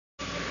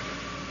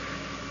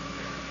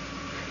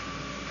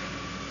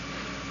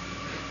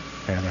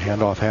And the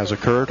handoff has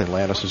occurred.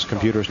 Atlantis'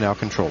 computer is now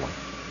controlling.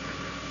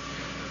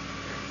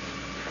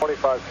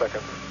 25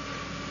 seconds.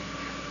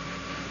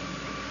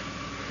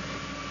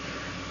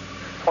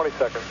 20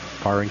 seconds.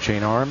 Firing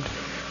chain armed.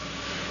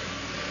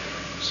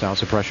 Sound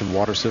suppression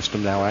water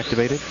system now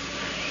activated.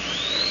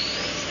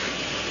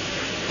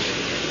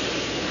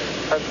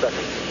 10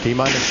 seconds.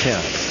 T-minus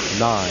 10,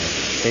 9,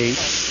 8,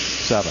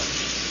 7,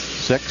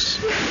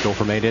 6. Go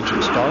for main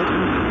engine start.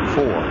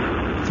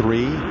 4,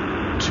 3,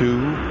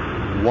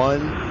 2,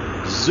 1,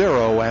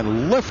 0.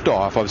 And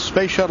liftoff of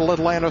Space Shuttle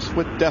Atlantis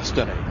with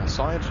Destiny, a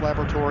science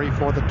laboratory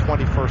for the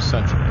 21st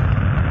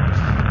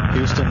century.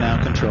 Houston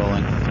now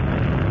controlling.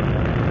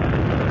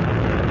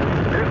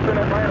 Houston,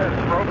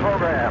 Atlantis, roll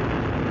program.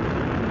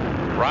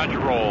 Roger,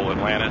 roll,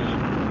 Atlantis.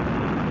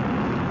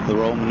 The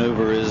roll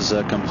maneuver is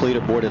complete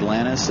aboard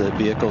Atlantis. The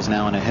vehicle's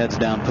now in a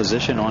heads-down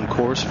position on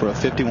course for a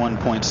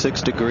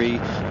 51.6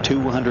 degree,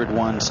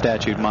 201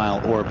 statute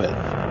mile orbit.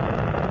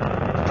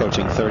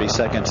 Approaching 30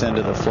 seconds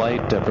into the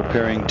flight,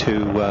 preparing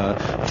to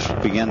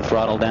begin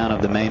throttle down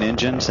of the main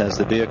engines as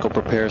the vehicle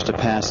prepares to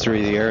pass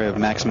through the area of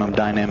maximum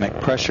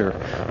dynamic pressure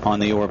on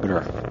the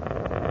orbiter.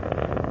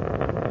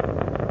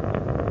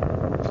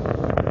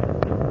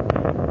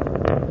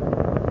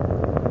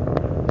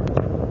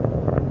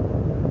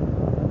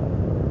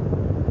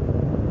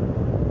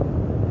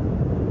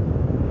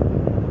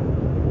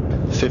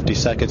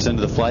 Seconds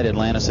into the flight,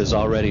 Atlantis is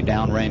already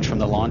downrange from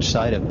the launch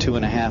site of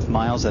 2.5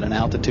 miles at an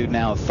altitude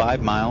now of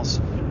 5 miles.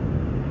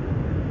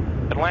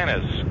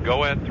 Atlantis,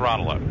 go at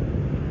throttle up.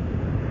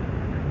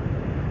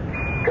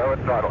 Go at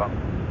throttle up.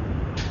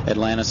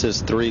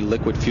 Atlantis' 3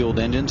 liquid-fueled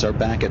engines are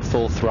back at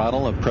full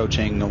throttle,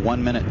 approaching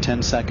 1 minute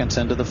 10 seconds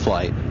into the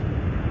flight.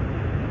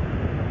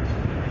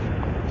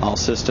 All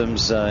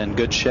systems in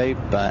good shape.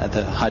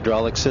 The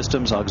hydraulic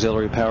systems,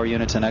 auxiliary power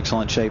units in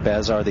excellent shape,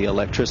 as are the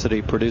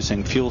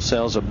electricity-producing fuel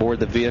cells aboard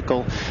the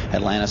vehicle.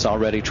 Atlantis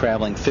already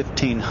traveling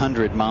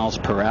 1,500 miles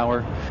per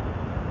hour.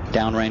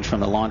 Downrange from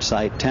the launch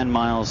site, 10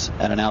 miles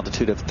at an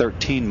altitude of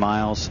 13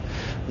 miles.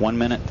 1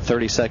 minute,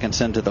 30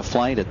 seconds into the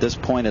flight. At this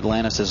point,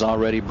 Atlantis has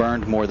already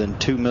burned more than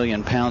 2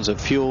 million pounds of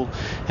fuel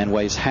and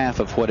weighs half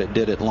of what it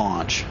did at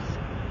launch.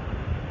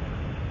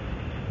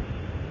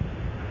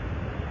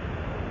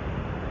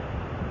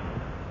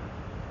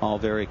 All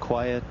very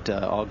quiet,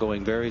 all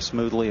going very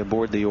smoothly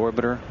aboard the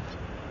orbiter.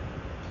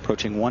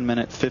 Approaching 1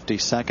 minute 50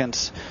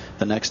 seconds.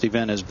 The next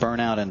event is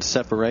burnout and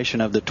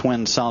separation of the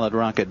twin solid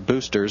rocket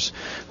boosters,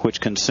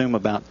 which consume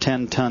about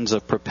 10 tons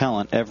of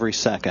propellant every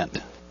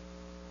second.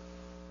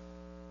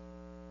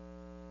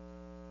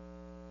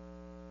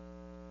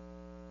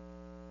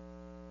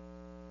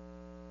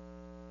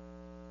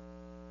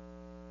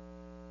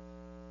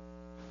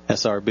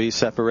 SRB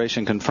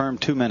separation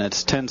confirmed 2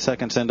 minutes 10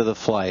 seconds into the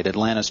flight.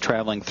 Atlantis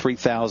traveling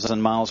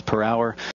 3,000 miles per hour.